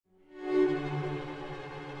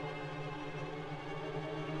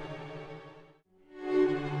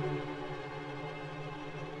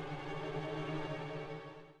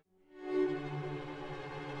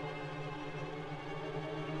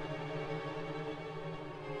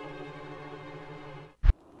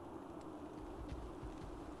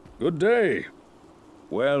Good day.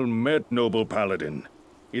 Well met, noble paladin.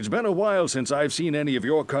 It's been a while since I've seen any of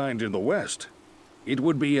your kind in the West. It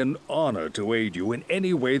would be an honor to aid you in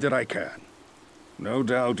any way that I can. No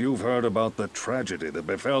doubt you've heard about the tragedy that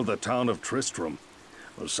befell the town of Tristram.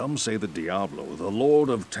 Well, some say that Diablo, the Lord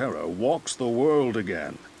of Terror, walks the world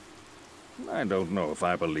again. I don't know if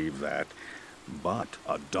I believe that, but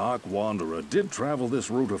a dark wanderer did travel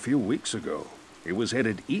this route a few weeks ago. He was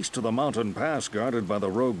headed east to the mountain pass guarded by the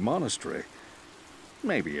rogue monastery.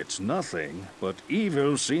 Maybe it's nothing, but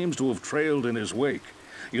evil seems to have trailed in his wake.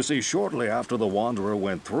 You see, shortly after the wanderer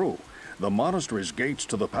went through, the monastery's gates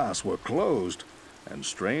to the pass were closed, and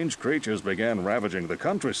strange creatures began ravaging the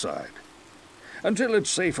countryside. Until it's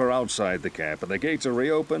safer outside the camp and the gates are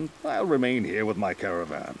reopened, I'll remain here with my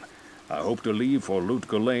caravan. I hope to leave for Lut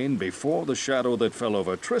Gulain before the shadow that fell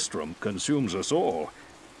over Tristram consumes us all.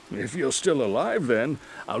 If you're still alive then,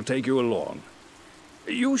 I'll take you along.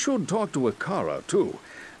 You should talk to Akara, too.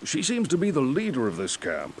 She seems to be the leader of this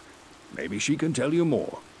camp. Maybe she can tell you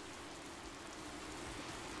more.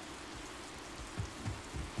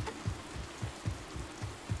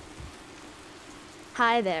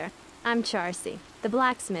 Hi there. I'm Charcy, the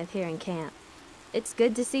blacksmith here in camp. It's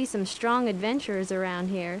good to see some strong adventurers around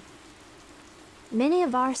here. Many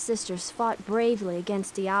of our sisters fought bravely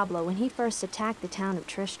against Diablo when he first attacked the town of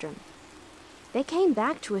Tristram. They came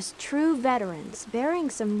back to us true veterans, bearing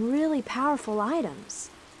some really powerful items.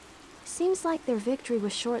 Seems like their victory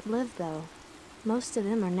was short-lived, though. Most of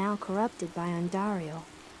them are now corrupted by Andariel.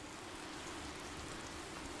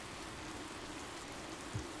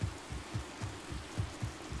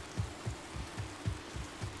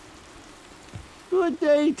 Good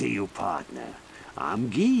day to you, partner.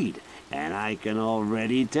 I'm Geed, and I can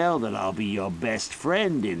already tell that I'll be your best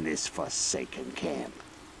friend in this forsaken camp.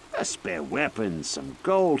 A spare weapon, some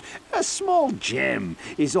gold, a small gem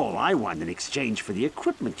is all I want in exchange for the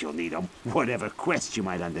equipment you'll need on whatever quest you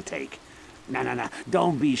might undertake. No,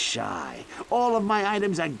 don't be shy. All of my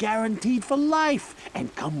items are guaranteed for life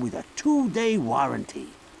and come with a 2-day warranty.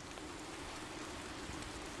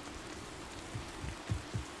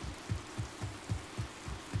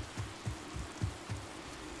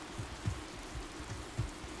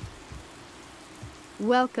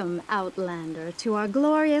 Welcome, Outlander, to our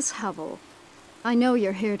glorious hovel. I know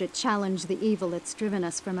you're here to challenge the evil that's driven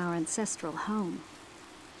us from our ancestral home.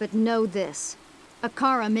 But know this.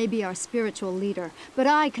 Akara may be our spiritual leader, but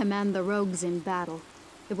I command the rogues in battle.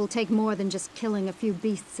 It will take more than just killing a few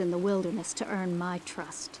beasts in the wilderness to earn my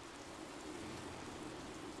trust.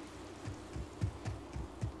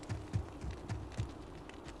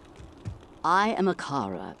 I am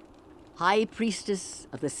Akara, High Priestess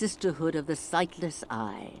of the Sisterhood of the Sightless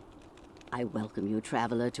Eye. I welcome you,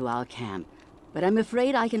 traveler, to our camp, but I'm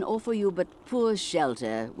afraid I can offer you but poor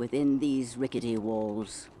shelter within these rickety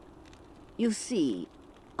walls. You see,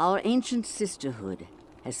 our ancient sisterhood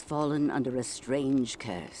has fallen under a strange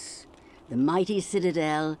curse. The mighty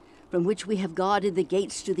citadel, from which we have guarded the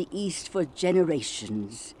gates to the east for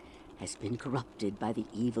generations, has been corrupted by the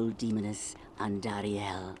evil demoness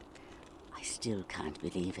Andariel. I still can't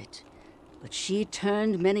believe it. But she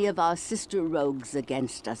turned many of our sister rogues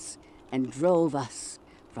against us and drove us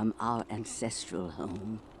from our ancestral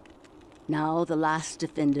home. Now the last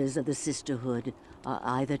defenders of the sisterhood are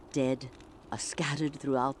either dead or scattered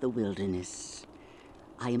throughout the wilderness.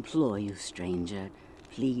 I implore you, stranger,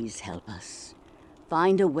 please help us.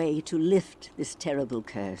 Find a way to lift this terrible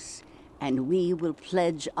curse, and we will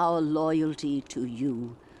pledge our loyalty to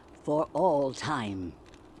you for all time.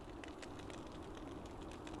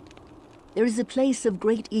 There is a place of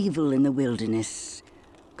great evil in the wilderness.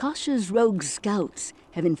 Kasha's rogue scouts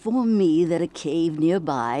have informed me that a cave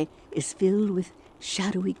nearby is filled with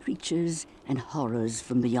shadowy creatures and horrors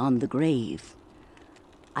from beyond the grave.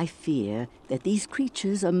 I fear that these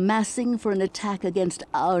creatures are massing for an attack against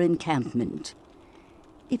our encampment.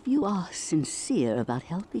 If you are sincere about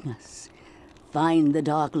helping us, find the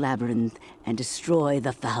dark labyrinth and destroy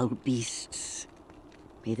the foul beasts.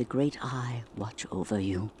 May the Great Eye watch over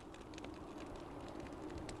you.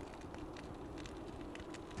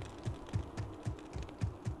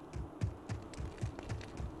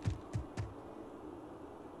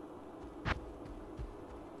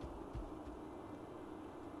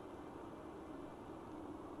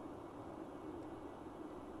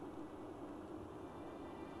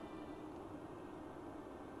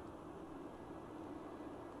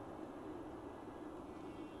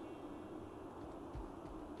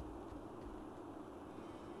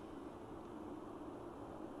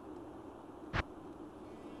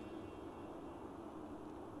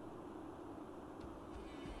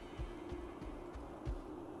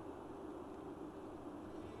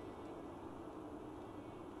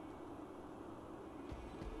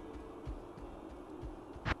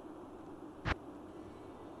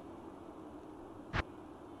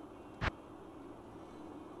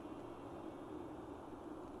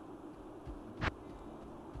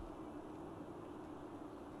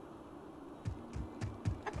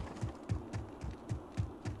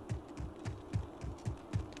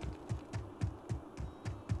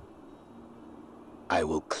 I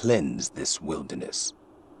will cleanse this wilderness.